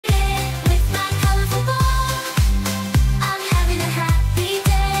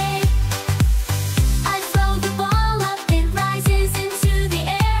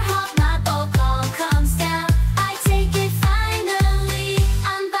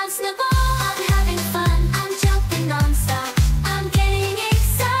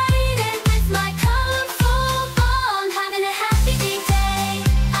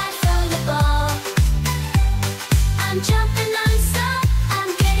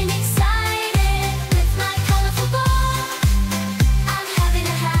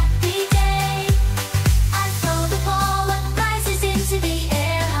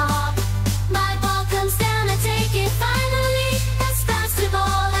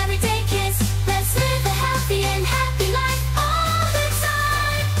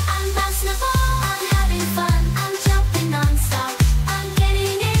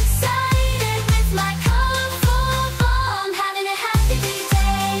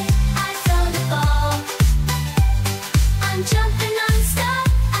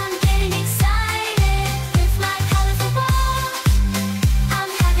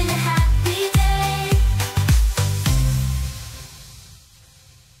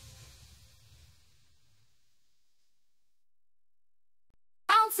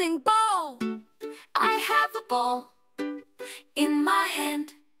bouncing ball. I have a ball in my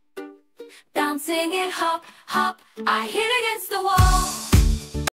hand, bouncing it hop, hop. I hit against the wall.